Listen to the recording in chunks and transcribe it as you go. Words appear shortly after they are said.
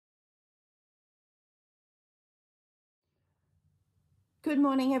Good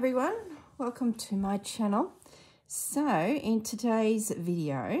morning everyone, welcome to my channel. So in today's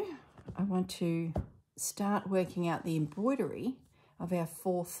video I want to start working out the embroidery of our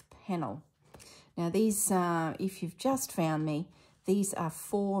fourth panel. Now these, if you've just found me, these are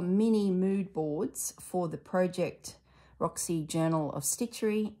 4 mini mood boards for the project Roxy Journal of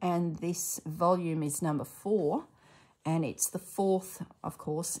Stitchery, and this volume is number 4 and it's the 4th, of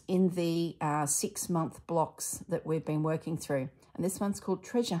course, in the 6-month blocks that we've been working through. And this one's called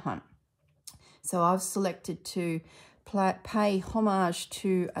Treasure Hunt. So I've selected to pay homage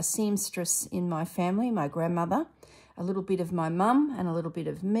to a seamstress in my family, my grandmother, a little bit of my mum and a little bit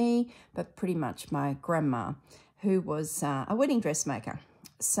of me, but pretty much my grandma, who was a wedding dressmaker.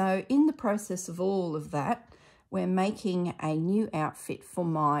 So in the process of all of that, we're making a new outfit for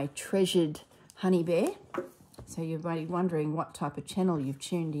my treasured honey bear. So you're maybe wondering what type of channel you've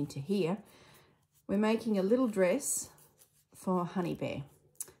tuned into here. We're making a little dress for Honey Bear.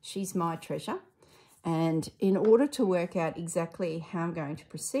 She's my treasure. And in order to work out exactly how I'm going to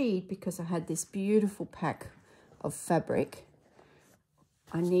proceed, because I had this beautiful pack of fabric,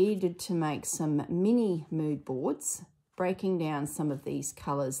 I needed to make some mini mood boards, breaking down some of these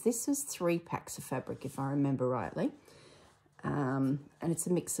colours. This was 3 packs of fabric, if I remember rightly. And it's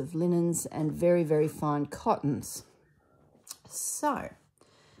a mix of linens and very, very fine cottons. So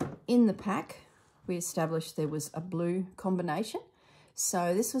in the pack, we established there was a blue combination.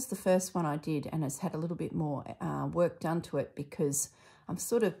 So this was the first one I did, and it's had a little bit more work done to it because I'm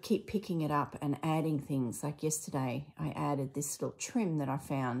sort of keep picking it up and adding things. Like yesterday, I added this little trim that I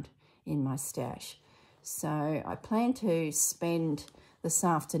found in my stash. So I plan to spend this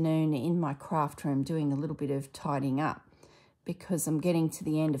afternoon in my craft room doing a little bit of tidying up, because I'm getting to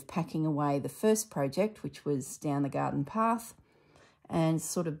the end of packing away the first project, which was down the garden path, and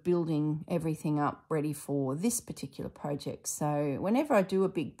sort of building everything up ready for this particular project. So whenever I do a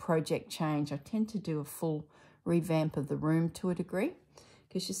big project change, I tend to do a full revamp of the room to a degree,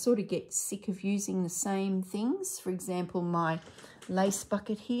 because you sort of get sick of using the same things. For example, my lace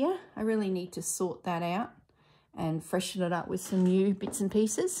bucket here, I really need to sort that out and freshen it up with some new bits and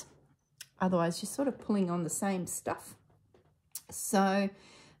pieces. Otherwise, you're sort of pulling on the same stuff. So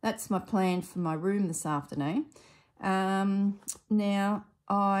that's my plan for my room this afternoon. Now,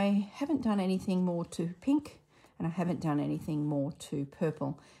 I haven't done anything more to pink, and I haven't done anything more to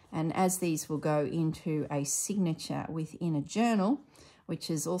purple. And as these will go into a signature within a journal, which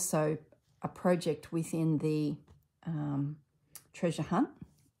is also a project within the Treasure Hunt,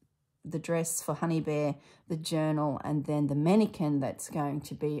 the dress for Honey Bear, the journal, and then the mannequin that's going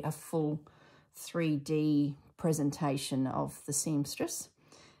to be a full 3D presentation of the seamstress.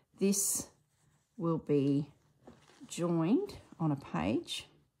 This will be joined on a page,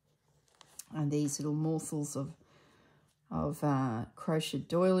 and these little morsels of crocheted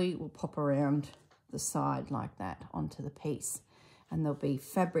doily will pop around the side like that onto the piece, and there'll be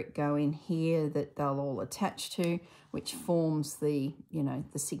fabric go in here that they'll all attach to, which forms the, you know,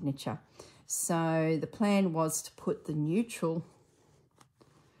 the signature. So the plan was to put the neutral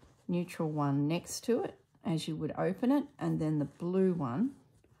one next to it as you would open it, and then the blue one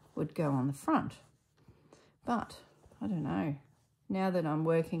would go on the front. But I don't know, now that I'm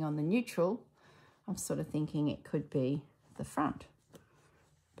working on the neutral, I'm sort of thinking it could be the front.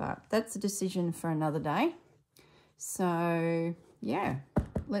 But that's a decision for another day. So yeah,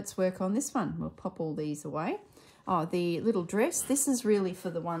 let's work on this one. We'll pop all these away. Oh, the little dress, this is really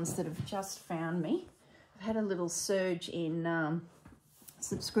for the ones that have just found me. I've had a little surge in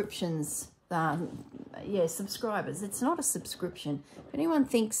subscriptions. Yeah, subscribers. It's not a subscription. If anyone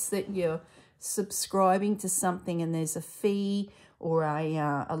thinks that you're subscribing to something and there's a fee or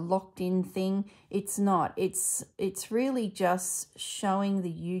a locked-in thing, it's not. It's really just showing the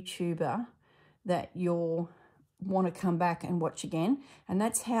YouTuber that you want to come back and watch again. And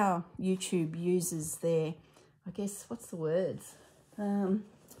that's how YouTube uses their, I guess, what's the words?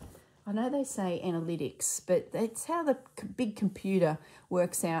 I know they say analytics, but that's how the big computer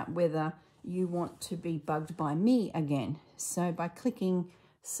works out whether you want to be bugged by me again. So by clicking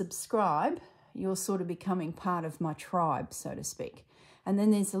subscribe, you're sort of becoming part of my tribe, so to speak. And then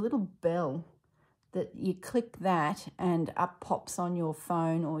there's a little bell that you click that, and up pops on your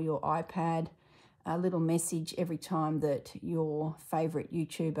phone or your iPad a little message every time that your favorite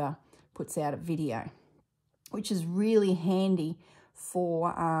YouTuber puts out a video, which is really handy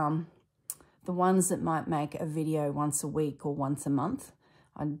for the ones that might make a video once a week or once a month.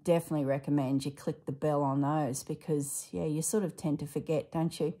 I definitely recommend you click the bell on those, because yeah, you sort of tend to forget,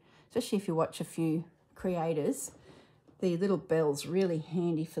 don't you? Especially if you watch a few creators, the little bell's really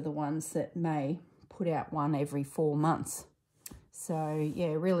handy for the ones that may put out one every 4 months. So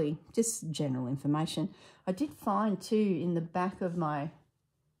yeah, really just general information. I did find too in the back of my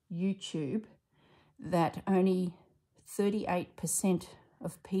YouTube that only 38%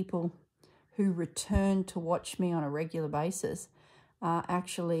 of people who return to watch me on a regular basis are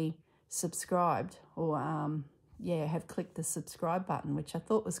actually subscribed or have clicked the subscribe button, which I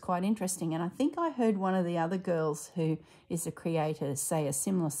thought was quite interesting. And I think I heard one of the other girls who is a creator say a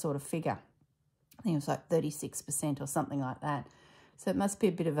similar sort of figure. I think it was like 36% or something like that. So it must be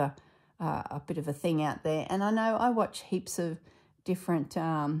a bit of a thing out there. And I know I watch heaps of different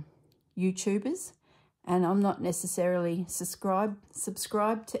YouTubers, and I'm not necessarily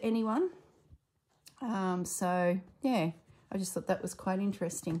subscribed to anyone. So yeah, I just thought that was quite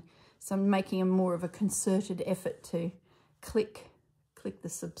interesting. So I'm making a more of a concerted effort to click the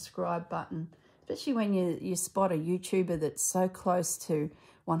subscribe button, especially when you spot a YouTuber that's so close to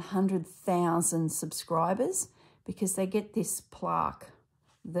 100,000 subscribers, because they get this plaque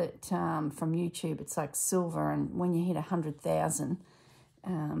that from YouTube, it's like silver, and when you hit 100,000,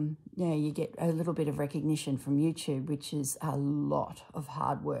 you get a little bit of recognition from YouTube, which is a lot of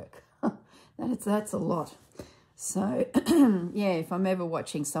hard work. That's a lot. So yeah, if I'm ever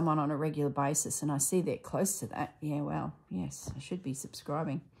watching someone on a regular basis and I see they're close to that, yeah, well, yes, I should be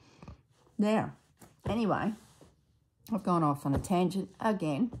subscribing. Now, anyway, I've gone off on a tangent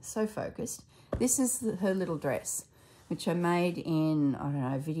again, so focused. This is her little dress, which I made in, I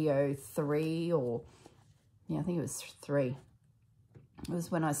don't know, video 3 or, yeah, I think it was 3. It was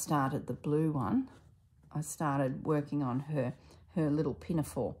when I started the blue one. I started working on her little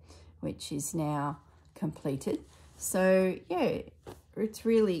pinafore, which is now completed. So yeah, it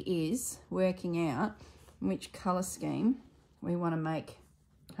really is working out which colour scheme we want to make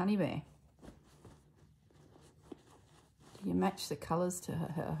Honey Bear. Do you match the colours to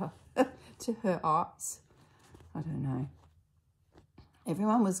her to her eyes? I don't know.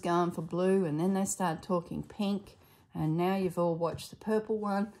 Everyone was going for blue, and then they started talking pink, and now you've all watched the purple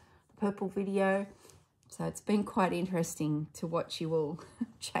one, the purple video. So it's been quite interesting to watch you all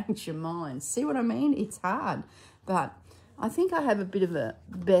change your minds. See what I mean? It's hard, but I think I have a bit of a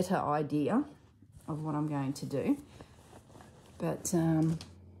better idea of what I'm going to do. But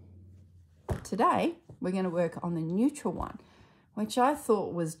today we're going to work on the neutral one, which I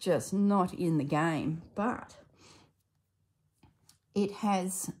thought was just not in the game, but it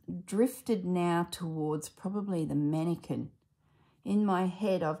has drifted now towards probably the Mannequin. In my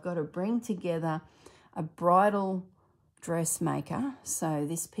head, I've got to bring together a bridal dressmaker, so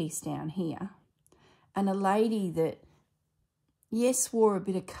this piece down here, and a lady that, yes, wore a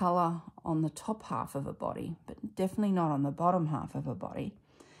bit of colour on the top half of her body, but definitely not on the bottom half of her body.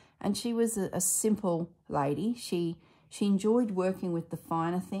 And she was a simple lady. She enjoyed working with the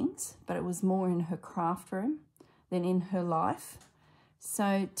finer things, but it was more in her craft room than in her life.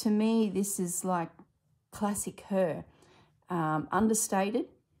 So to me, this is like classic her, understated,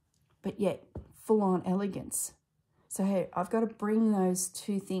 but yet full-on elegance. So hey, I've got to bring those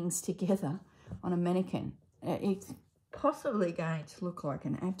two things together on a mannequin. It's possibly going to look like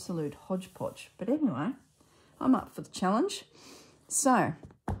an absolute hodgepodge. But anyway, I'm up for the challenge. So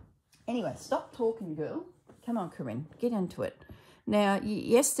anyway, stop talking, girl. Come on, Corrine, get into it. Now,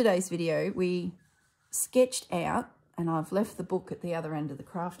 yesterday's video, we sketched out, and I've left the book at the other end of the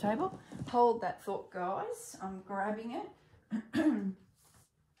craft table. Hold that thought, guys. I'm grabbing it.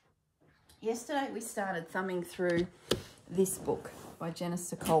 Yesterday we started thumbing through this book by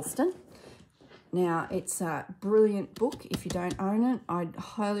Jennifer Colston. Now, it's a brilliant book. If you don't own it, I'd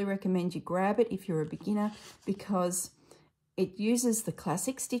highly recommend you grab it if you're a beginner, because it uses the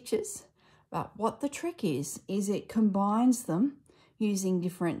classic stitches, but what the trick is it combines them using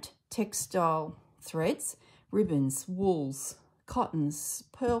different textile threads, ribbons, wools, cottons,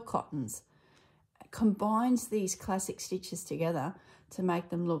 pearl cottons. It combines these classic stitches together to make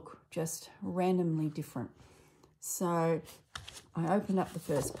them look just randomly different. So I opened up the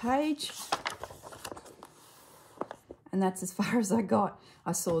first page, and that's as far as I got.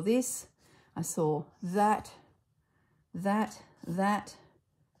 I saw this, I saw that, and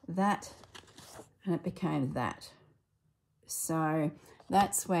it became that. So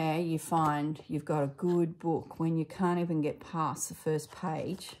that's where you find you've got a good book, when you can't even get past the first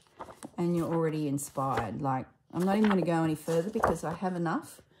page and you're already inspired. Like, I'm not even going to go any further because I have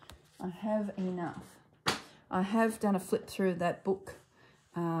enough. I have enough. I have done a flip through of that book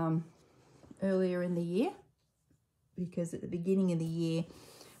earlier in the year, because at the beginning of the year,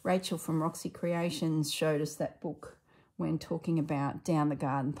 Rachel from Roxy Creations showed us that book when talking about Down the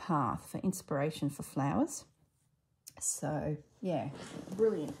Garden Path for inspiration for flowers. So, yeah,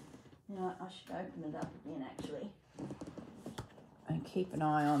 brilliant. Now, I should open it up again, actually. and keep an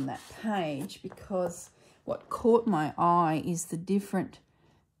eye on that page, because what caught my eye is the different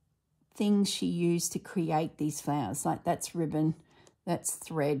things she used to create these flowers. Like that's ribbon, that's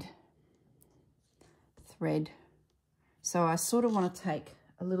thread. So I sort of want to take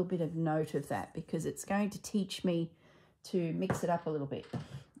a little bit of note of that, because it's going to teach me to mix it up a little bit,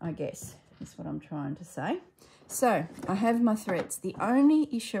 I guess, is what I'm trying to say. So I have my threads. The only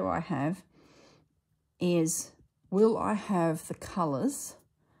issue I have is, will I have the colours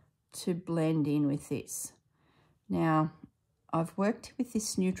to blend in with this? Now, I've worked with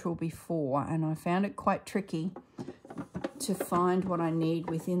this neutral before and I found it quite tricky to find what I need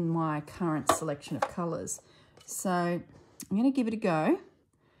within my current selection of colours. So I'm going to give it a go,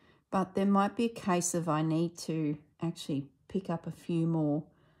 but there might be a case of I need to actually pick up a few more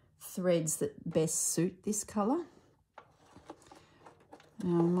threads that best suit this colour.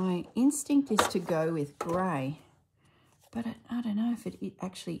 Now, my instinct is to go with grey, but I don't know if it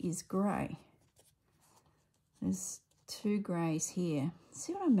actually is grey. There's two greys here.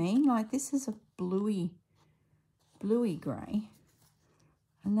 See what I mean? Like this is a bluey grey,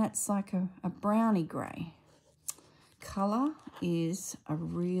 and that's like a browny grey. Colour is a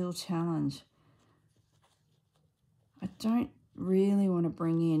real challenge. I don't really want to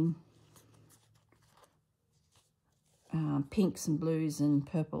bring in pinks and blues and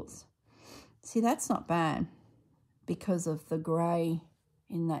purples. See, that's not bad because of the grey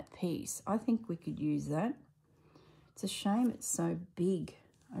in that piece. I think we could use that. It's a shame it's so big.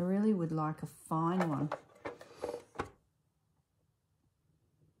 I really would like a fine one.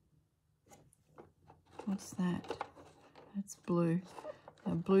 What's that? That's blue.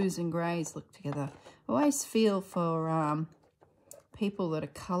 Now, blues and greys look together. I always feel for people that are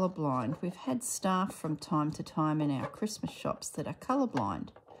colourblind. We've had staff from time to time in our Christmas shops that are colourblind.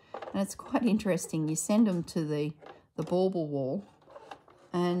 And it's quite interesting. You send them to the bauble wall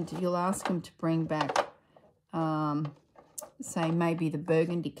and you'll ask them to bring back, say, maybe the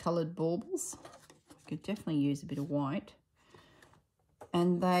burgundy coloured baubles. I could definitely use a bit of white.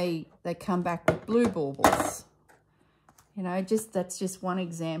 And they come back with blue baubles. You know, that's just one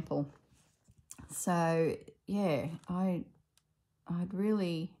example. So, yeah, I'd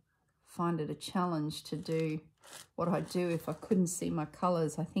really find it a challenge to do what I do if I couldn't see my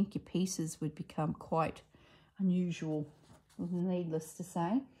colours. I think your pieces would become quite unusual, needless to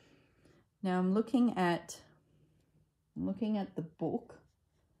say. Now I'm looking at the book,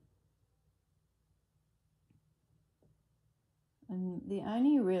 and the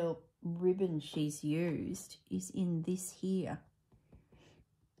only real ribbon she's used is in this here,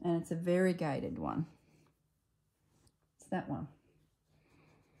 and it's a variegated one. It's that one.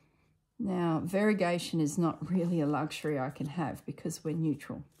 Now, variegation is not really a luxury I can have because we're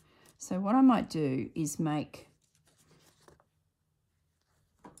neutral. So what I might do is make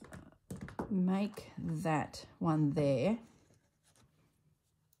that one there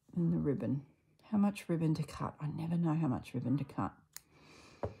in the ribbon. How much ribbon to cut? I never know how much ribbon to cut.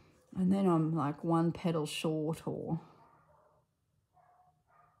 And then I'm like one petal short, or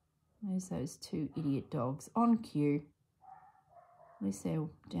there's those two idiot dogs on cue. At least they're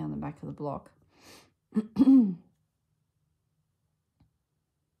down the back of the block. Come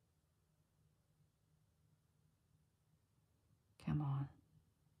on.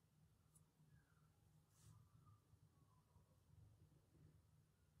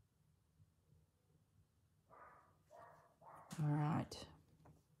 All right.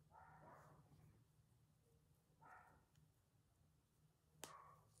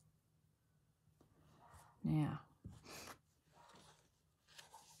 Now,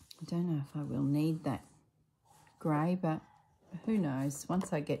 I don't know if I will need that grey, but who knows?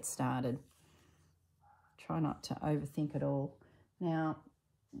 Once I get started, try not to overthink it all. Now,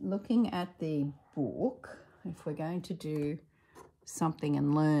 looking at the book, if we're going to do something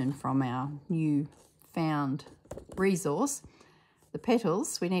and learn from our new found resource, the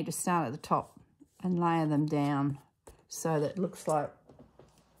petals, we need to start at the top and layer them down so that it looks like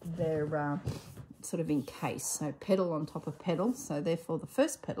they're sort of encased. So petal on top of petal. So therefore the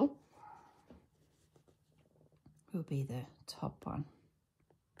first petal will be the top one.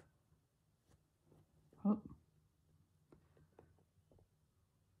 Oh.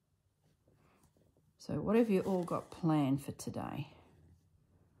 So what have you all got planned for today?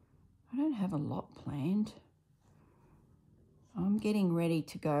 I don't have a lot planned. I'm getting ready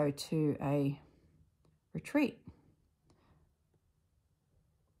to go to a retreat.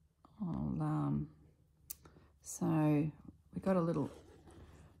 So we got a little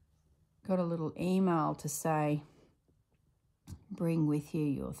email to say bring with you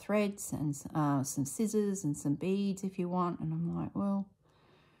your threads and some scissors and some beads if you want. And I'm like, well,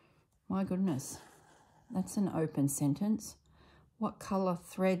 my goodness, that's an open sentence. What colour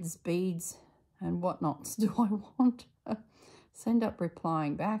threads, beads and whatnots do I want? So end up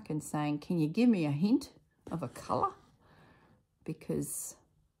replying back and saying, can you give me a hint of a colour? Because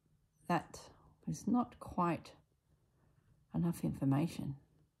that is not quite enough information.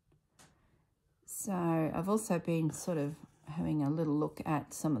 So I've also been sort of having a little look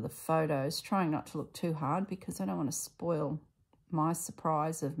at some of the photos, trying not to look too hard because I don't want to spoil my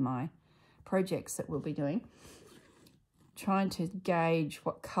surprise of my projects that we'll be doing. Trying to gauge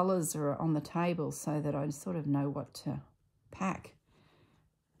what colours are on the table so that I sort of know what to pack.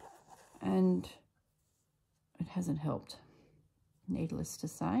 And it hasn't helped. Needless to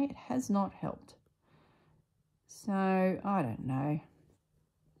say, it has not helped. So, I don't know.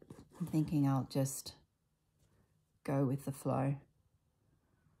 I'm thinking I'll just go with the flow.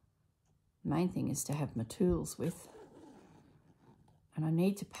 The main thing is to have my tools with. And I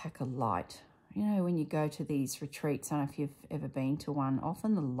need to pack a light. You know, when you go to these retreats, I don't know if you've ever been to one,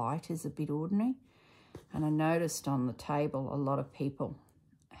 often the light is a bit ordinary. And I noticed on the table a lot of people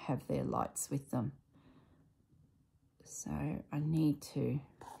have their lights with them. So I need to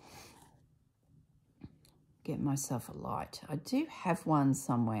get myself a light. I do have one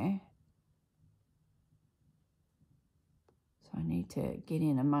somewhere. So I need to get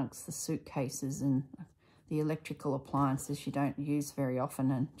in amongst the suitcases and the electrical appliances you don't use very often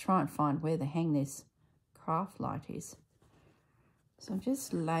and try and find where to hang this craft light is. So I'm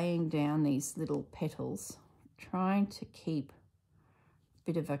just laying down these little petals, trying to keep a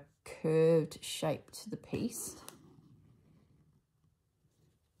bit of a curved shape to the piece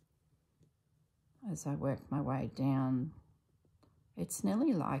as I work my way down. It's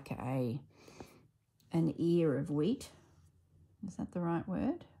nearly like an ear of wheat. Is that the right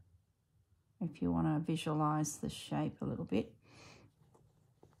word? If you want to visualize the shape a little bit.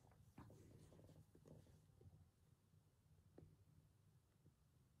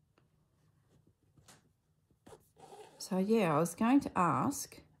 So yeah, I was going to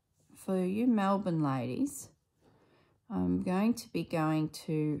ask for you Melbourne ladies, I'm going to be going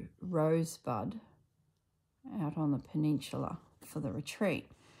to Rosebud out on the peninsula for the retreat.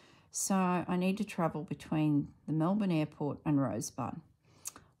 So I need to travel between the Melbourne airport and Rosebud.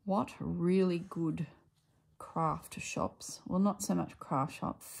 What really good craft shops, well, not so much craft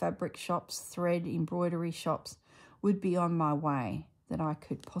shop, fabric shops, thread, embroidery shops would be on my way that I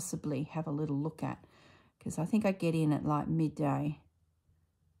could possibly have a little look at, because I think I get in at like midday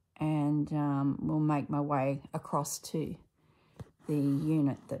and will make my way across to the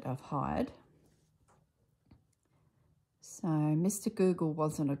unit that I've hired. So Mr. Google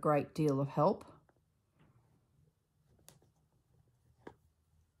wasn't a great deal of help.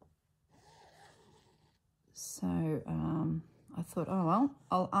 So I thought, oh, well,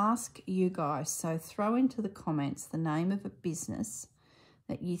 I'll ask you guys. So throw into the comments the name of a business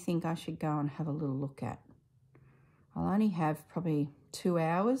that you think I should go and have a little look at. I'll only have probably 2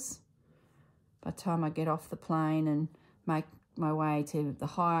 hours by the time I get off the plane and make my way to the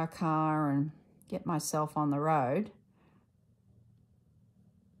hire car and get myself on the road.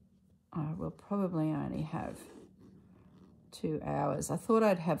 I will probably only have 2 hours. I thought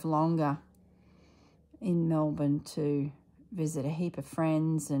I'd have longer in Melbourne to visit a heap of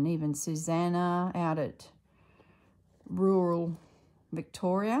friends and even Susanna out at rural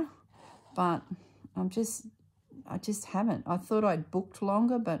Victoria, but I just haven't. I thought I'd booked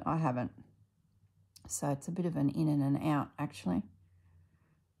longer, but I haven't. So it's a bit of an in and an out actually.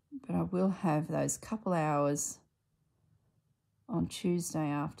 But I will have those couple hours on Tuesday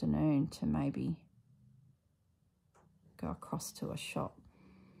afternoon to maybe go across to a shop.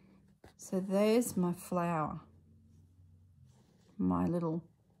 So there's my flower, my little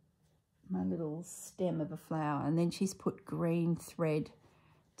stem of a flower, and then she's put green thread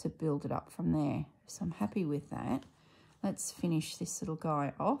to build it up from there. So I'm happy with that. Let's finish this little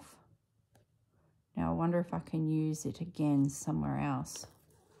guy off. Now I wonder if I can use it again somewhere else,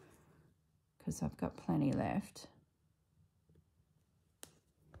 because I've got plenty left.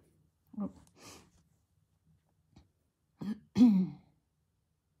 Oh.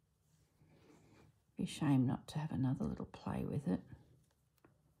 Be a shame not to have another little play with it.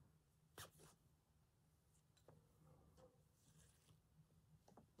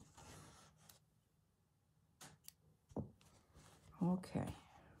 Okay.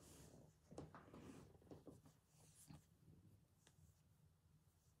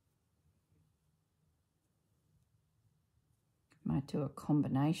 Might do a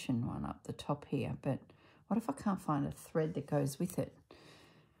combination one up the top here, but What if I can't find a thread that goes with it?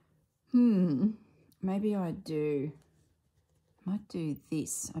 Maybe might do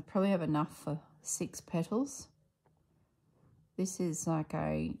this. I probably have enough for 6 petals. This is like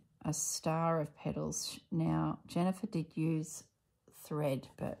a star of petals. Now, Jennifer did use thread,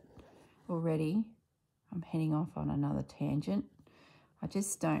 but already I'm heading off on another tangent. I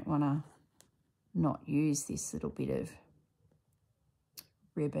just don't want to not use this little bit of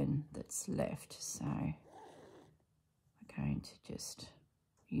ribbon that's left, so I'm going to just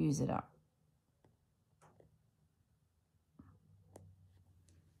use it up.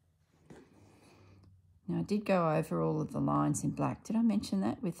 Now, I did go over all of the lines in black. Did I mention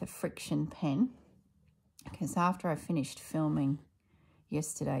that with a friction pen? Because after I finished filming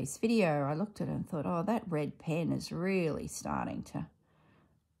yesterday's video, I looked at it and thought, oh, that red pen is really starting to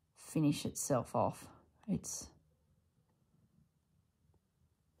finish itself off.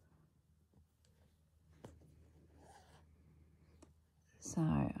 So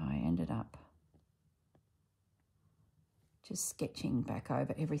I ended up just sketching back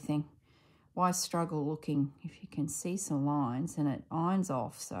over everything. Why struggle looking if you can see some lines and it irons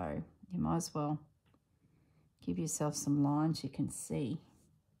off, so you might as well give yourself some lines you can see.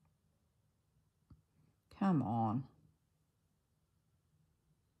 Come on.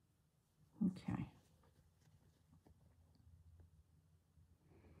 Okay.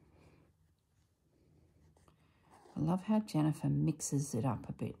 I love how Jennifer mixes it up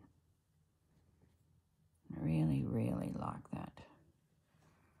a bit. I really, really like that.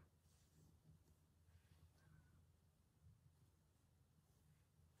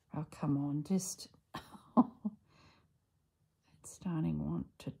 Oh, come on, just... It's starting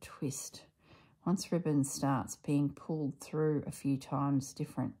to twist. Once ribbon starts being pulled through a few times,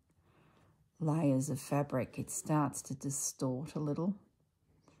 different layers of fabric, it starts to distort a little.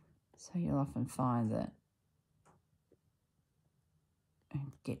 So you'll often find that it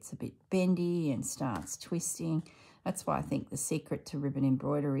gets a bit bendy and starts twisting. That's why I think the secret to ribbon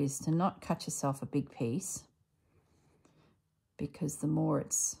embroidery is to not cut yourself a big piece, because the more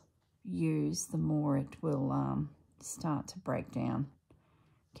it's used, the more it will start to break down.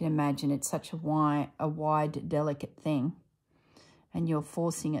 You can imagine it's such a wide, delicate thing, and you're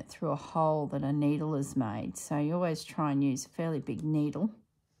forcing it through a hole that a needle has made. So you always try and use a fairly big needle.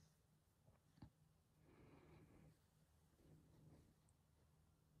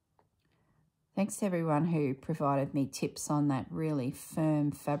 Thanks to everyone who provided me tips on that really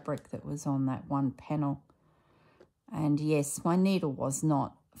firm fabric that was on that one panel. And yes, my needle was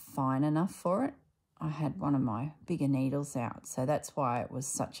not fine enough for it. I had one of my bigger needles out, so that's why it was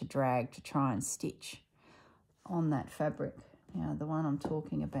such a drag to try and stitch on that fabric. Now, the one I'm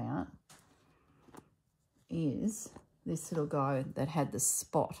talking about is this little guy that had the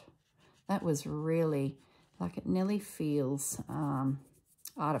spot. That was really, like, it nearly feels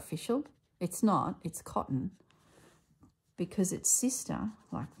artificial. It's not, it's cotton, because its sister,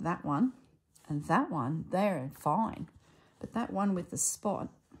 like that one and that one, they're fine. But that one with the spot,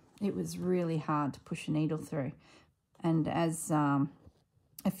 it was really hard to push a needle through. And as a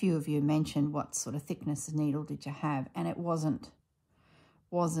few of you mentioned, what sort of thickness of needle did you have? And it wasn't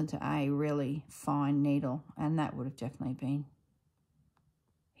a really fine needle, and that would have definitely been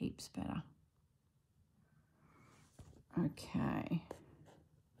heaps better. Okay.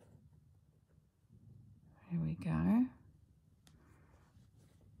 Here we go.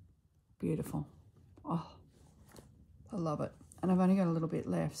 Beautiful. Oh, I love it. And I've only got a little bit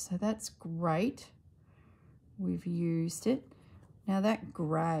left, so that's great. We've used it. Now that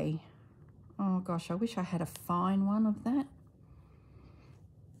grey, oh gosh, I wish I had a fine one of that.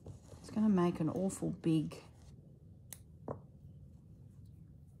 It's going to make an awful big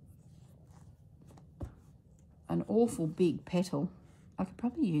petal. I could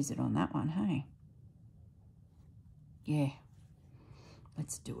probably use it on that one, hey? Yeah,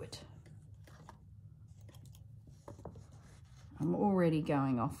 let's do it. I'm already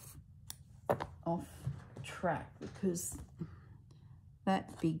going off track because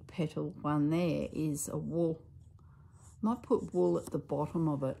that big petal one there is a wool. Might put wool at the bottom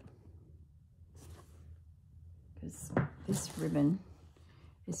of it, because this ribbon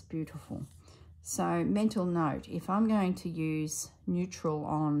is beautiful. So, mental note, if I'm going to use neutral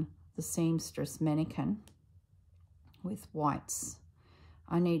on the Seamstress Mannequin with whites,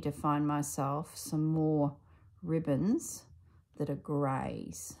 I need to find myself some more ribbons that are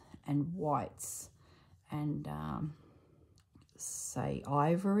greys and whites and say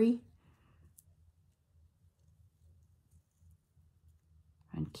ivory,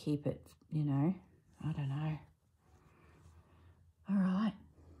 and keep it, you know, I don't know. All right,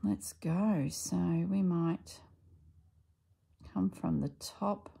 let's go. So we might come from the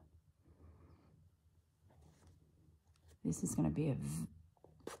top. This is going to be a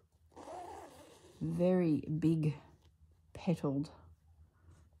very big petaled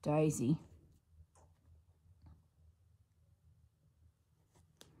daisy.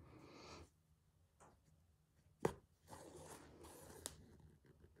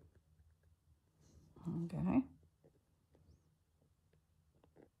 Okay.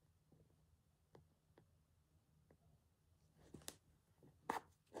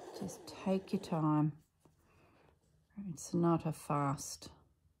 Just take your time. It's not a fast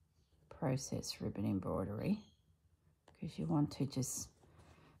process, ribbon embroidery, because you want to just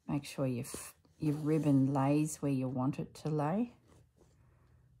make sure your ribbon lays where you want it to lay.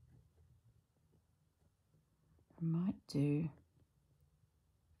 I might do,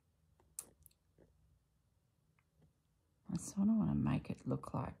 I sort of want to make it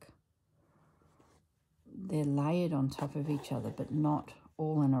look like they're layered on top of each other, but not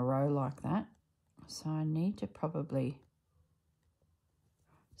all in a row like that. So I need to probably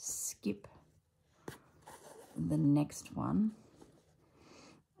skip the next one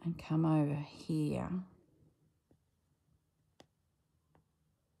and come over here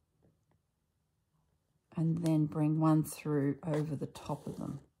and then bring one through over the top of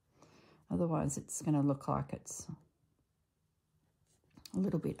them. Otherwise it's going to look like it's a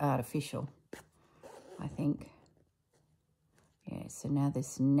little bit artificial, I think. Yeah, so now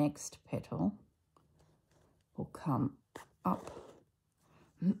this next petal will come up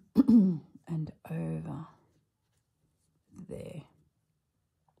and over there.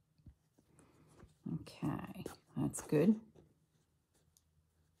 Okay, that's good.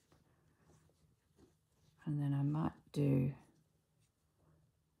 And then I might do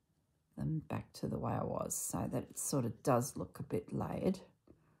them back to the way I was so that it sort of does look a bit layered.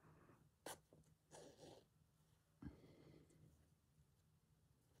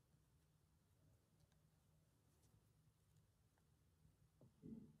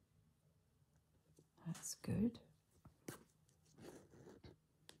 That's good.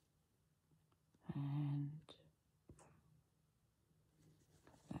 And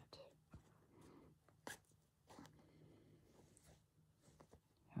that.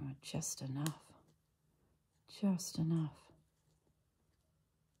 Oh, just enough. Just enough.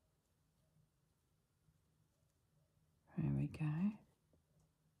 There we go.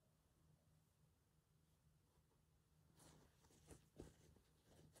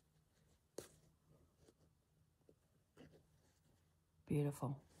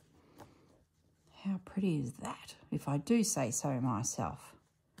 Beautiful. How pretty is that, if I do say so myself?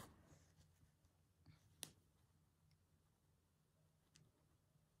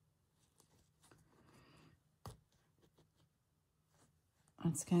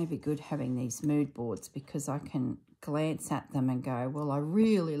 It's going to be good having these mood boards because I can glance at them and go, well, I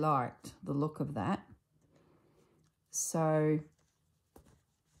really liked the look of that. So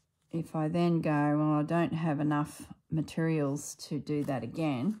if I then go, well, I don't have enough materials to do that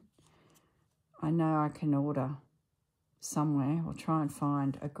again, I know I can order somewhere or try and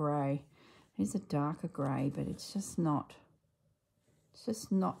find a grey. There's a darker grey, but it's just not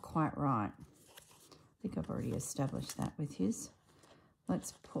quite right. I think I've already established that with his.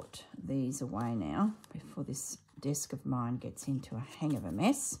 Let's put these away now before this desk of mine gets into a hang of a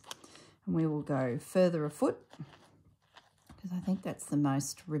mess. And we will go further afoot because I think that's the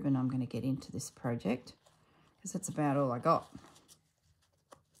most ribbon I'm going to get into this project because that's about all I got.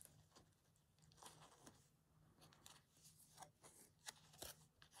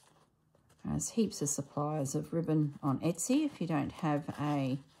 There's heaps of suppliers of ribbon on Etsy if you don't have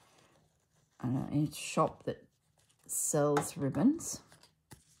a shop that sells ribbons.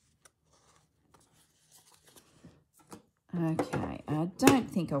 Okay, I don't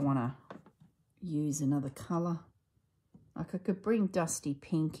think I want to use another colour. Like I could bring dusty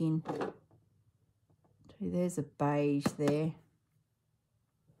pink in. There's a beige there.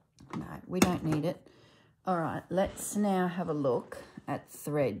 No, we don't need it. All right, let's now have a look at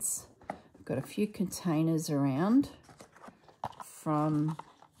threads. I've got a few containers around from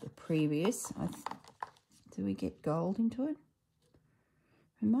the previous. Do we get gold into it?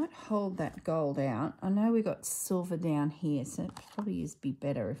 We might hold that gold out. I know we got silver down here, so it probably would be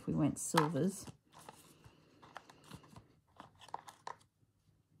better if we went silvers.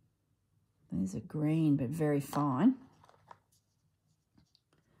 There's a green, but very fine.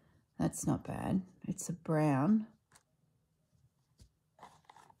 That's not bad. It's a brown.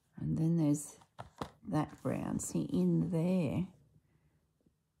 And then there's that brown. See, in there,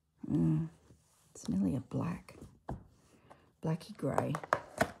 it's nearly a black. Blacky grey.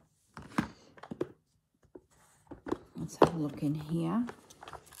 Let's have a look in here.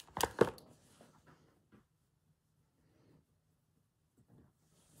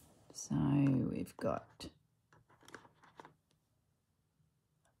 So we've got,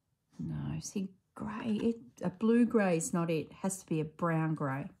 no, see, grey, a blue grey is not it. It has to be a brown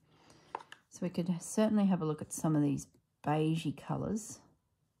grey. So we could certainly have a look at some of these beigey colours.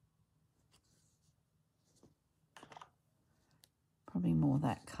 Probably more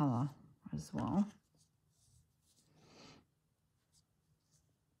that colour as well.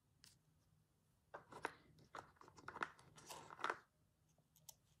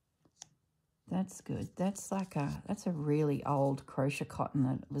 That's good. That's a really old crochet cotton.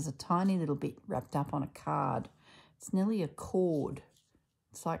 That was a tiny little bit wrapped up on a card. It's nearly a cord.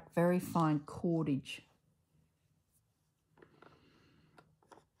 It's like very fine cordage.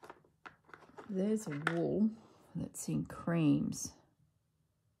 There's a wool that's in creams.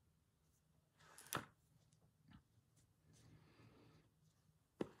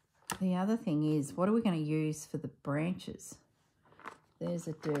 The other thing is, what are we going to use for the branches? There's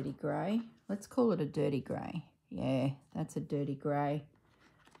a dirty grey. Let's call it a dirty grey. Yeah, that's a dirty grey.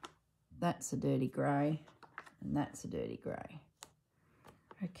 That's a dirty grey. And that's a dirty grey.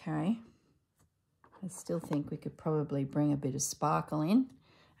 Okay. I still think we could probably bring a bit of sparkle in,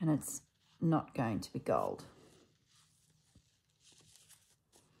 and it's not going to be gold.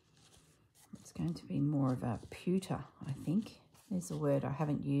 It's going to be more of a pewter, I think. There's a word I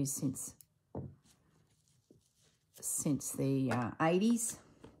haven't used since the 80s.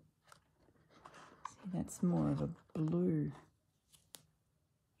 See, that's more of a blue.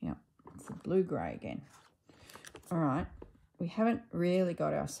 Yep, it's a blue-grey again. All right, we haven't really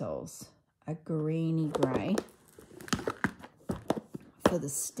got ourselves a greeny grey for the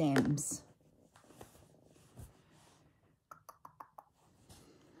stems.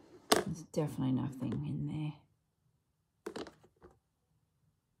 There's definitely nothing in there.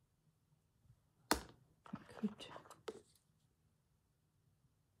 I could.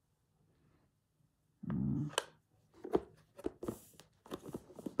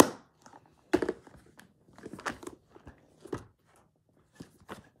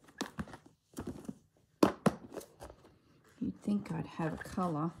 You'd think I'd have a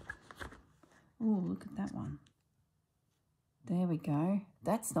colour. Oh, look at that one. There we go.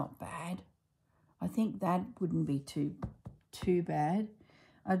 That's not bad. I think that wouldn't be too bad.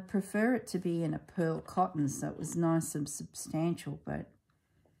 I'd prefer it to be in a pearl cotton so it was nice and substantial, but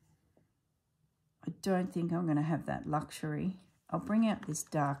I don't think I'm going to have that luxury. I'll bring out this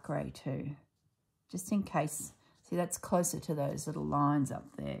dark grey too, just in case. See, that's closer to those little lines up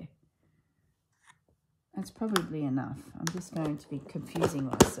there. That's probably enough. I'm just going to be confusing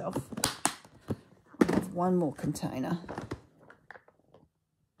myself. I have one more container.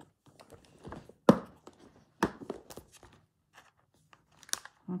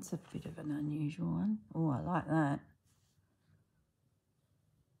 That's a bit of an unusual one. Oh, I like that.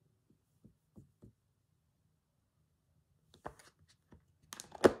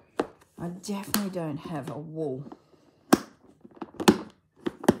 I definitely don't have a wool.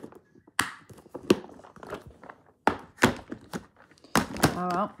 Oh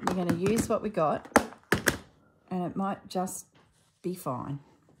well, we're going to use what we got, and it might just be fine.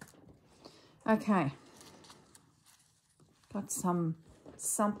 Okay. Got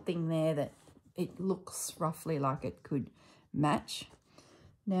something there that it looks roughly like it could match.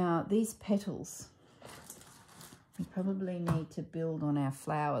 Now, these petals, we probably need to build on our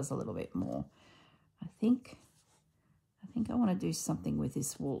flowers a little bit more. I think I want to do something with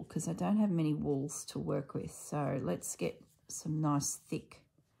this wool because I don't have many wools to work with. So let's get some nice thick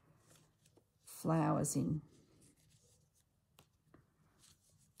flowers in.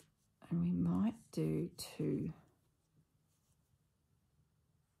 And we might do two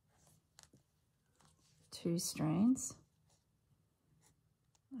strands.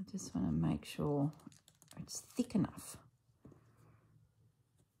 I just want to make sure it's thick enough.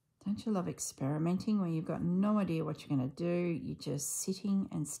 Don't you love experimenting where you've got no idea what you're going to do? You're just sitting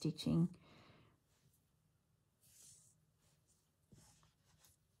and stitching.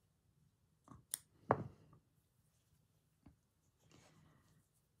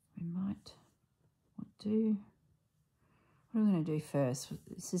 We might do, what are we going to do first?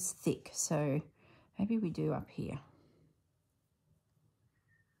 This is thick, so maybe we do up here.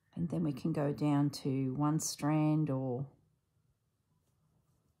 And then we can go down to one strand, or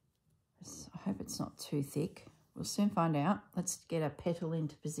I hope it's not too thick. We'll soon find out. Let's get a petal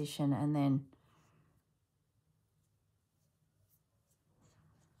into position and then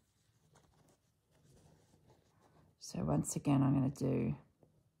so once again I'm going to do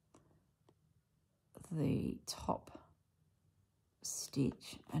the top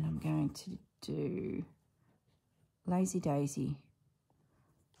stitch, and I'm going to do Lazy Daisy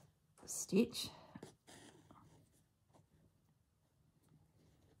stitch.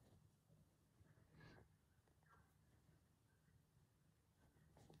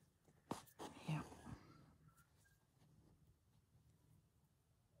 Yeah.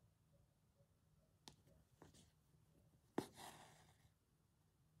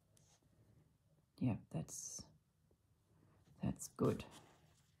 Yeah, that's good.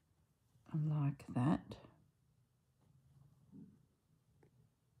 I like that.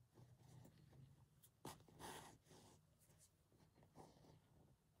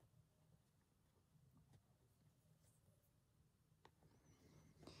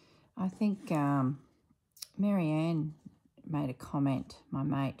 I think Marianne made a comment, my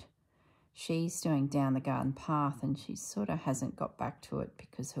mate. She's doing Down the Garden Path, and she sort of hasn't got back to it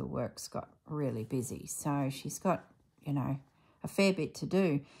because her work's got really busy. So she's got, you know, a fair bit to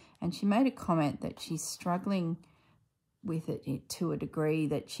do. And she made a comment that she's struggling with it to a degree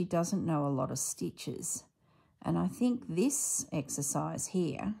that she doesn't know a lot of stitches. And I think this exercise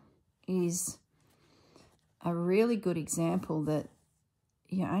here is a really good example that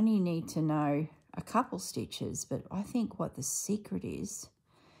you only need to know a couple stitches, but I think what the secret is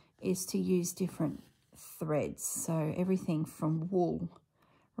to use different threads. So everything from wool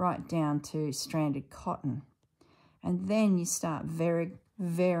right down to stranded cotton. And then you start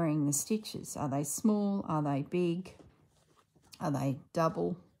varying the stitches. Are they small? Are they big? Are they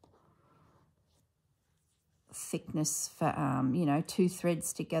double thickness for, you know, 2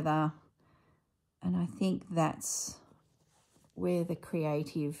 threads together? And I think that's where the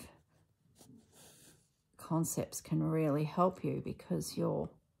creative concepts can really help you, because you're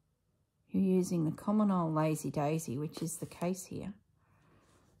using the common old Lazy Daisy, which is the case here.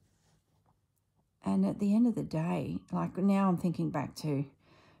 And at the end of the day, like now I'm thinking back to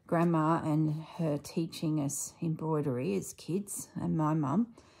Grandma and her teaching us embroidery as kids, and my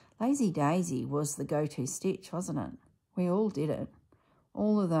mum. Lazy Daisy was the go-to stitch, wasn't it? We all did it.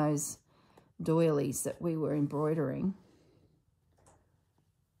 All of those doilies that we were embroidering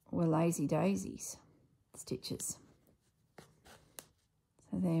were Lazy Daisies stitches.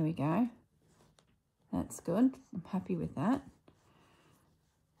 So there we go. That's good. I'm happy with that.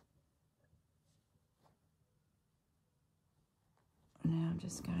 Now I'm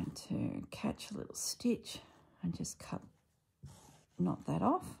just going to catch a little stitch and just knot that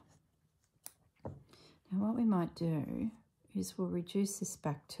off. Now what we might do is we'll reduce this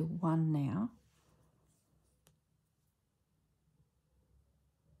back to 1 now.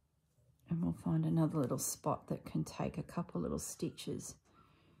 And we'll find another little spot that can take a couple little stitches.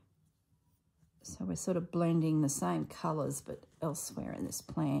 So we're sort of blending the same colours but elsewhere in this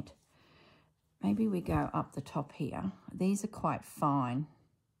plant. Maybe we go up the top here. These are quite fine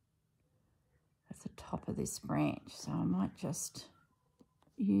at the top of this branch, so I might just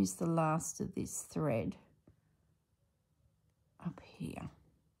use the last of this thread up here.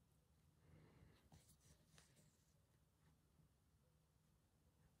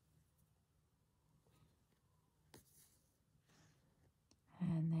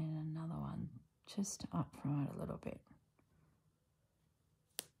 And then another one just up from it a little bit.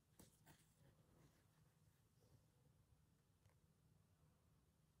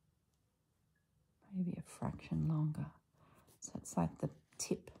 Maybe a fraction longer. So it's like the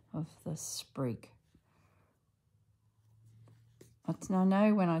tip of the sprig. I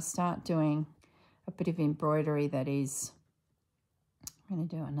know when I start doing a bit of embroidery that is, I'm going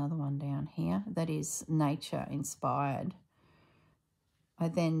to do another one down here, that is nature inspired. I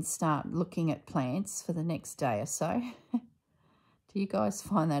then start looking at plants for the next day or so. Do you guys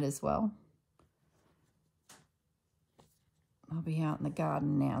find that as well? I'll be out in the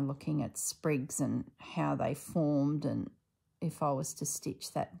garden now looking at sprigs and how they formed, and if I was to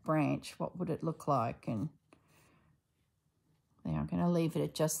stitch that branch, what would it look like? And there, I'm going to leave it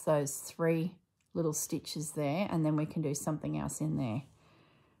at just those 3 little stitches there, and then we can do something else in there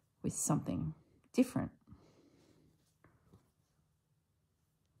with something different.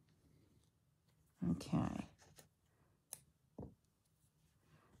 Okay.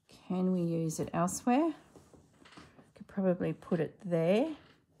 Can we use it elsewhere? Could probably put it there,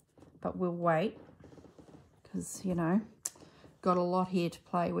 but we'll wait because, you know, got a lot here to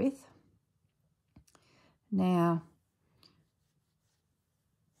play with. Now,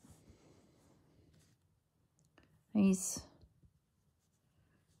 these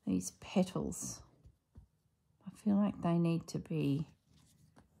petals, I feel like they need to be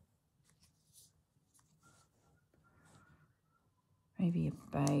maybe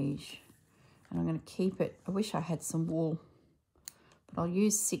a beige, and I'm going to keep it. I wish I had some wool But I'll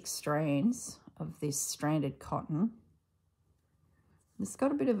use 6 strands of this stranded cotton. It's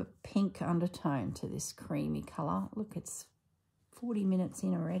got a bit of a pink undertone to this creamy colour. Look, it's 40 minutes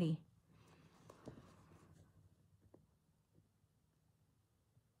in already.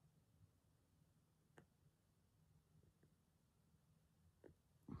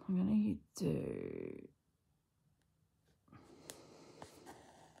 I'm going to do...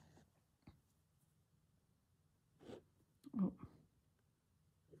 Oh.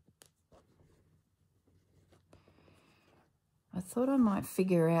 I thought I might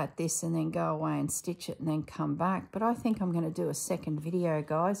figure out this and then go away and stitch it and then come back, but I think I'm going to do a second video,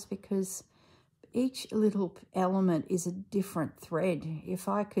 guys, because each little element is a different thread. If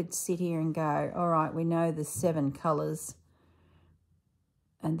I could sit here and go, all right, we know the 7 colours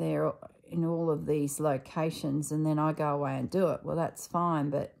and they're in all of these locations, and then I go away and do it, well, that's fine,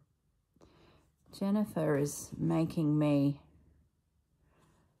 but Jennifer is making me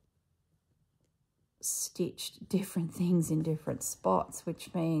stitched different things in different spots,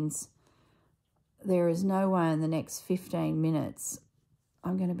 which means there is no way in the next 15 minutes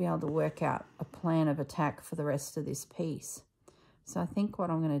I'm going to be able to work out a plan of attack for the rest of this piece. So I think what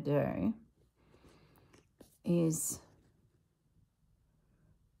I'm going to do is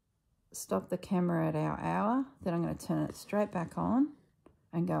stop the camera at our hour, then I'm going to turn it straight back on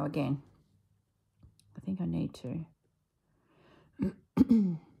and go again. I think I need to.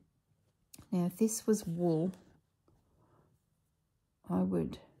 Now, if this was wool, I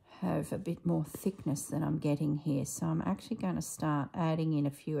would have a bit more thickness than I'm getting here. So I'm actually going to start adding in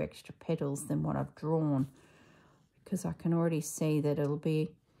a few extra petals than what I've drawn, because I can already see that it'll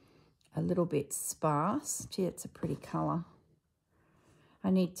be a little bit sparse. Gee, it's a pretty colour. I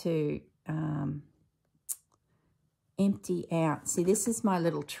need to empty out. See, this is my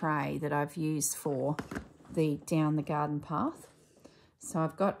little tray that I've used for the down the garden path. So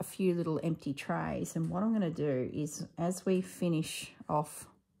I've got a few little empty trays, and what I'm going to do is, as we finish off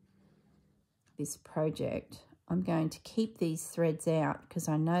this project, I'm going to keep these threads out because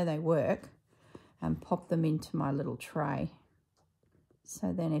I know they work, and pop them into my little tray.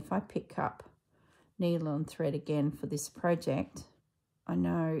 So then if I pick up needle and thread again for this project, I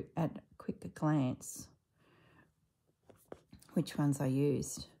know at a quick glance which ones I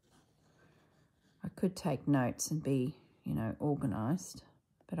used. I could take notes and be, you know, organised,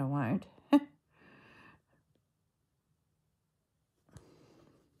 but I won't.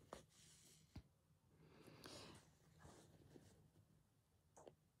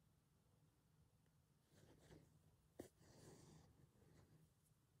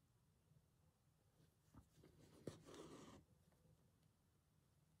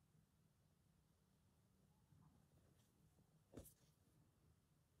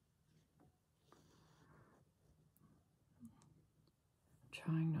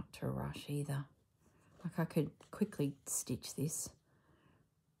 Trying not to rush either. Like, I could quickly stitch this,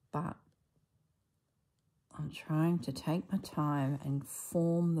 but I'm trying to take my time and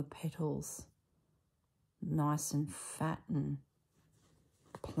form the petals nice and fat and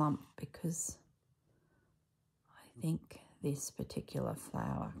plump, because I think this particular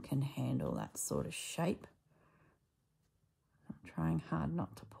flower can handle that sort of shape. I'm trying hard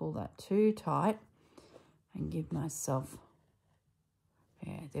not to pull that too tight and give myself...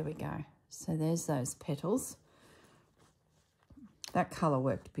 Yeah, there we go. So there's those petals. That colour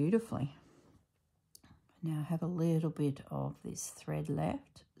worked beautifully. Now I have a little bit of this thread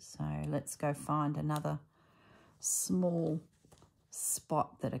left. So let's go find another small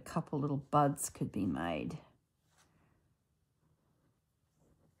spot that a couple little buds could be made.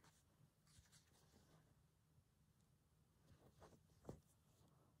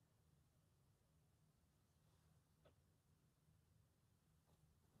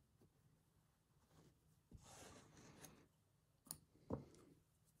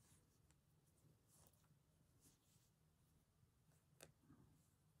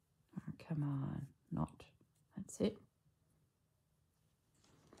 Come on, not. That's it.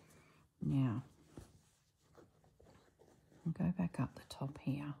 Now, I'll go back up the top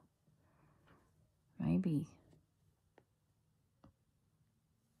here. Maybe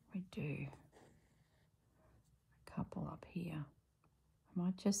we do a couple up here. I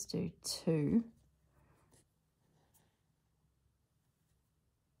might just do 2.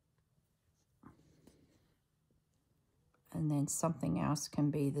 And then something else can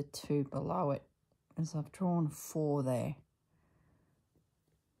be the 2 below it, as I've drawn 4 there.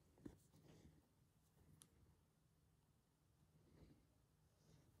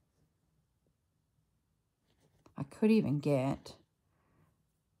 I could even get,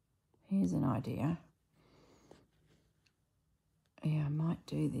 here's an idea, Yeah, I might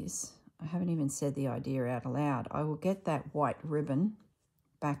do this. I haven't even said the idea out aloud. I will get that white ribbon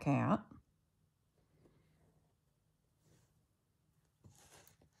back out.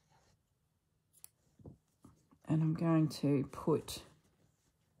 And I'm going to put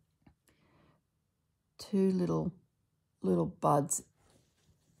two little buds,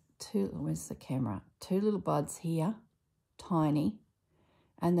 where's the camera? Two little buds here, tiny.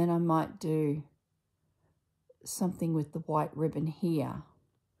 And then I might do something with the white ribbon here.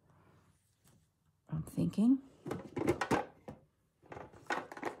 I'm thinking.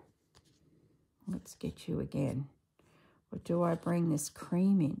 Let's get you again. Or do I bring this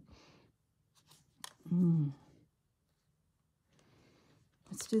cream in?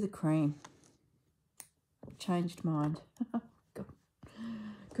 Let's do the cream. Changed mind.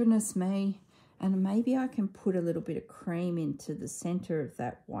 Goodness me. And maybe I can put a little bit of cream into the center of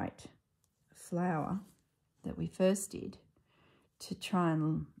that white flower that we first did to try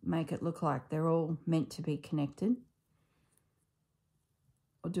and make it look like they're all meant to be connected.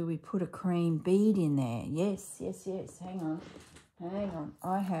 Or do we put a cream bead in there? Yes, yes, yes. Hang on.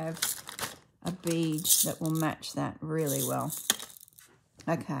 I have a bead that will match that really well.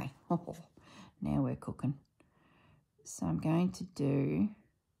 Okay. Oh, now we're cooking. So I'm going to do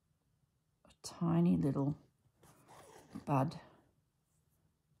a tiny little bud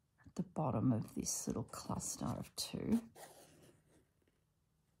at the bottom of this little cluster of two,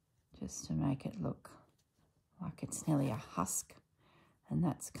 just to make it look like it's nearly a husk. And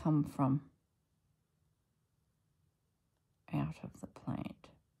that's come from out of the plant.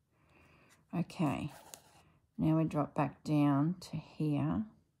 Okay, now we drop back down to here.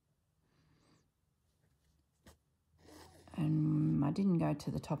 And I didn't go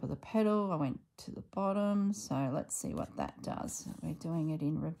to the top of the petal, I went to the bottom. So let's see what that does. We're doing it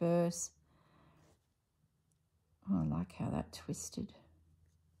in reverse. Oh, I like how that twisted.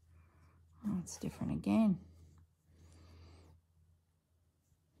 Oh, it's different again.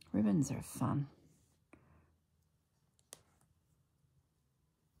 Ribbons are fun.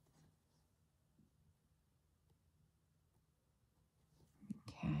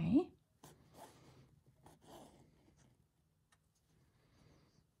 Okay.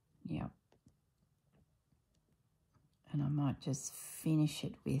 Yep. And I might just finish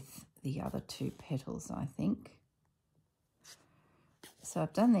it with the other two petals, I think. So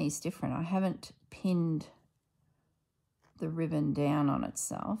I've done these different. I haven't pinned the ribbon down on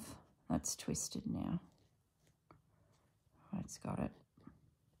itself. That's twisted now. Oh, it's got it.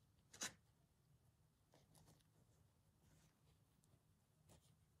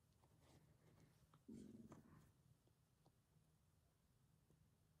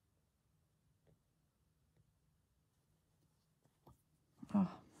 Oh,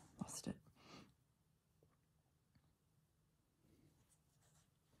 lost it.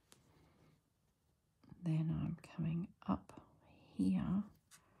 Then I'm coming up here.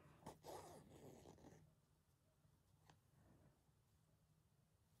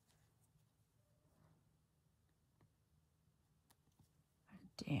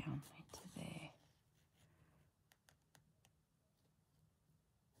 Down into there.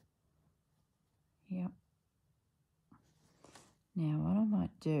 Yep. Now what I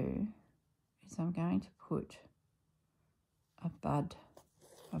might do is I'm going to put a bud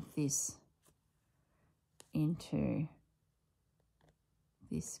of this into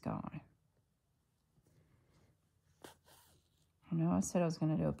this guy. I know I said I was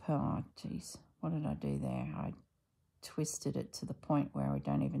going to do a pearl. Oh, geez, what did I do there? I twisted it to the point where we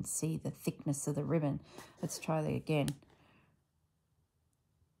don't even see the thickness of the ribbon. Let's try that again.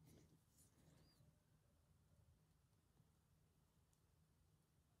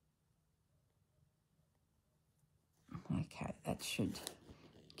 Okay, that should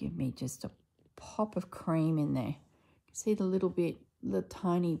give me just a pop of cream in there. See the little bit, the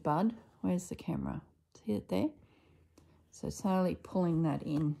tiny bud? Where's the camera? See it there? So slowly pulling that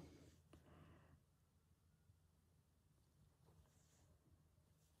in.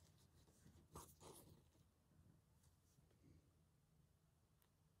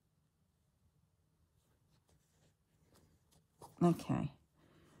 Okay.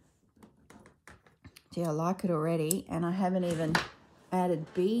 Gee, I like it already, and I haven't even added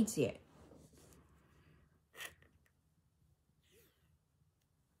beads yet.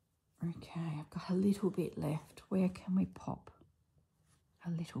 Okay, I've got a little bit left. Where can we pop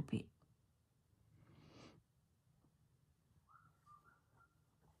a little bit?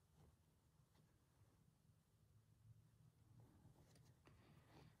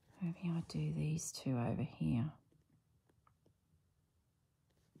 Maybe I do these two over here.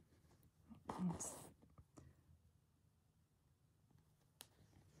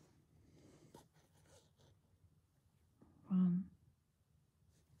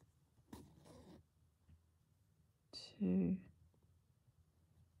 2,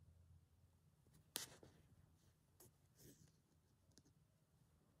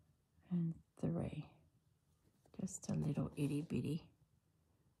 and 3. Just a little itty bitty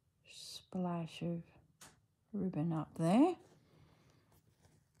splash of ribbon up there.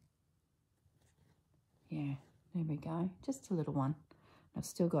 Yeah, there we go. Just a little one. I've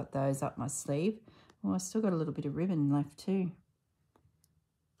still got those up my sleeve. Well, I've still got a little bit of ribbon left too.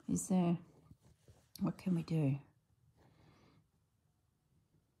 Is there? What can we do?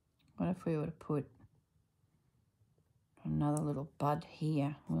 What if we were to put another little bud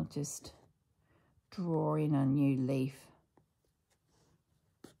here? We'll just draw in a new leaf.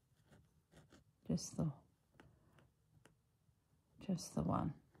 Just the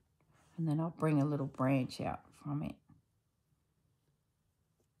one. And then I'll bring a little branch out from it.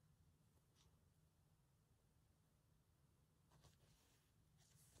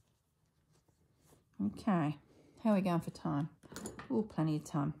 Okay, how are we going for time? Oh, plenty of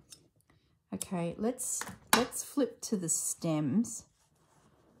time. Okay, let's flip to the stems,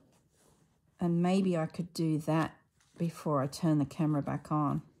 and maybe I could do that before I turn the camera back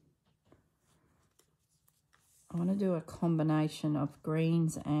on. I want to do a combination of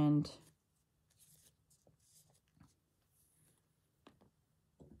greens and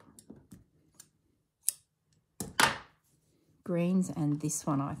this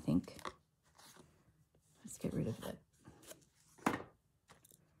one, I think. Let's get rid of that.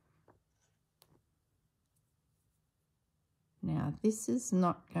 Now, this is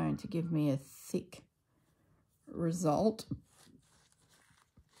not going to give me a thick result,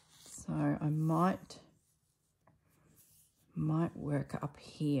 so I might work up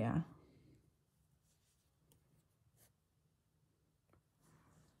here.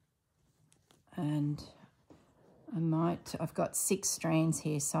 And I've got 6 strands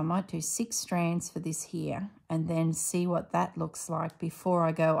here, so I might do 6 strands for this here and then see what that looks like before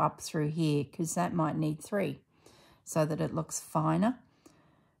I go up through here, because that might need 3 so that it looks finer.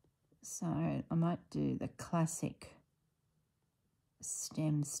 So I might do the classic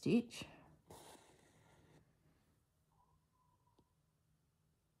stem stitch.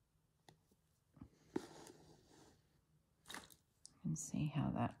 And see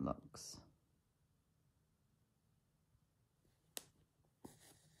how that looks.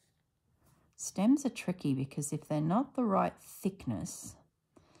 Stems are tricky because if they're not the right thickness,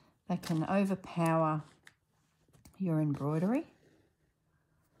 they can overpower your embroidery.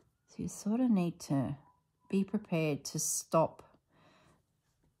 So you sort of need to be prepared to stop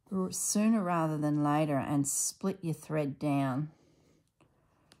sooner rather than later and split your thread down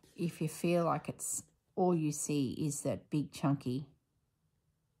if you feel like it's all you see is that big chunky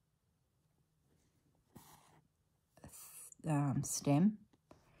stem.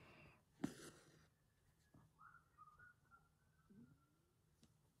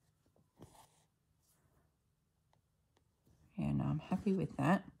 Yeah, no, I'm happy with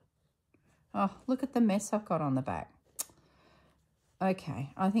that. Oh, look at the mess I've got on the back.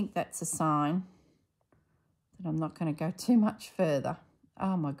 Okay, I think that's a sign that I'm not going to go too much further.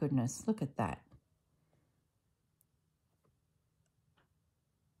 Oh my goodness, look at that.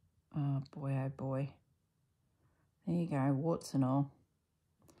 Oh boy, oh boy. There you go, warts and all.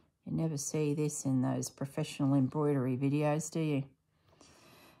 You never see this in those professional embroidery videos, do you?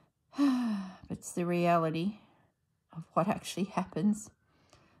 But it's the reality of what actually happens.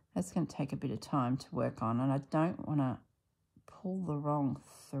 That's going to take a bit of time to work on, and I don't want to pull the wrong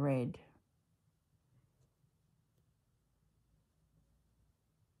thread.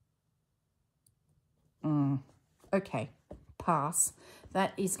 Okay, pass.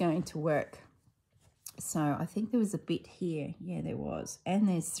 That is going to work. So I think there was a bit here. Yeah, there was. And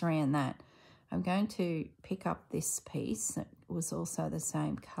there's 3 in that. I'm going to pick up this piece that was also the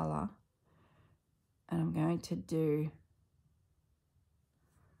same colour. And I'm going to do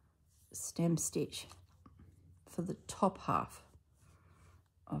stem stitch for the top half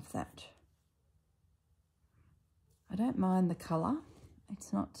of that. I don't mind the colour.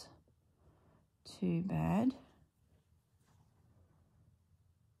 It's not too bad.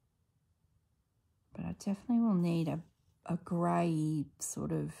 But I definitely will need a grey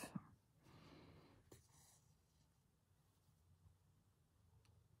sort of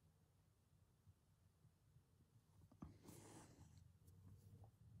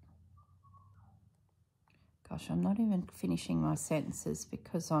gosh, I'm not even finishing my sentences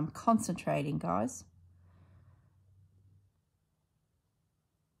because I'm concentrating, guys.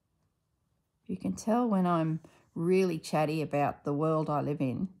 You can tell when I'm really chatty about the world I live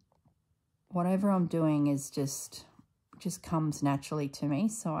in. Whatever I'm doing is just comes naturally to me,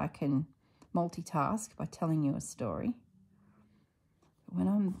 so I can multitask by telling you a story. But when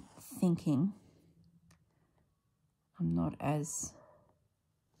I'm thinking, I'm not as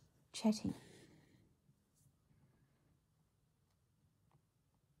chatty.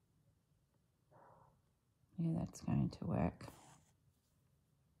 Yeah, that's going to work.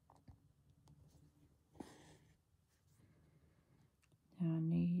 Now I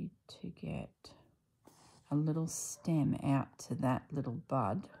need to get a little stem out to that little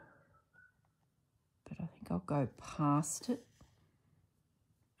bud, but I think I'll go past it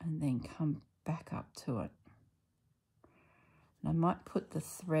and then come back up to it. And I might put the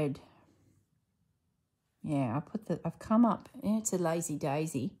thread, yeah, I've come up, it's a lazy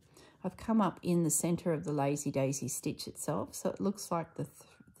daisy. I've come up in the center of the lazy daisy stitch itself, so it looks like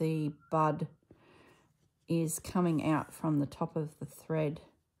the bud is coming out from the top of the thread,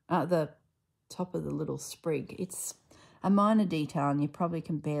 the top of the little sprig. It's a minor detail and you probably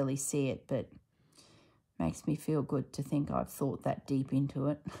can barely see it, but makes me feel good to think I've thought that deep into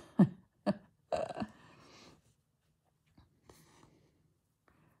it.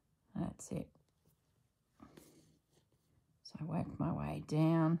 That's it. So I work my way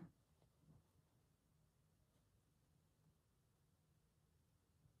down.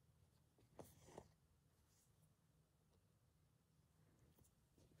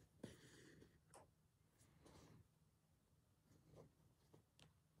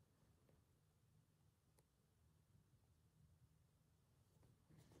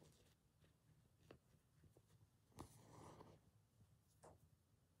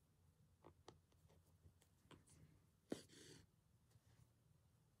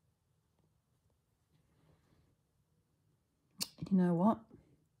 You know what?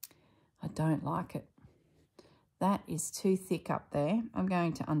 I don't like it. That is too thick up there. I'm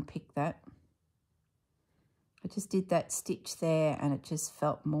going to unpick that. I just did that stitch there and it just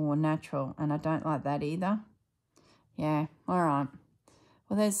felt more natural, and I don't like that either. Yeah, all right.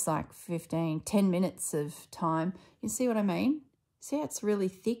 Well, there's like 10 minutes of time. You see what I mean? See how it's really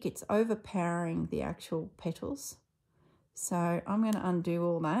thick? It's overpowering the actual petals. So I'm going to undo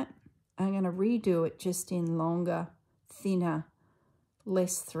all that. I'm going to redo it just in longer, thinner,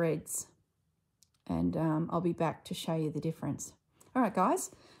 less threads. And I'll be back to show you the difference. All right, guys.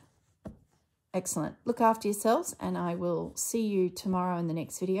 Excellent. Look after yourselves, and I will see you tomorrow in the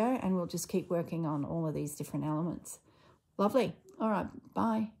next video, and we'll just keep working on all of these different elements. Lovely. All right.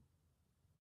 Bye.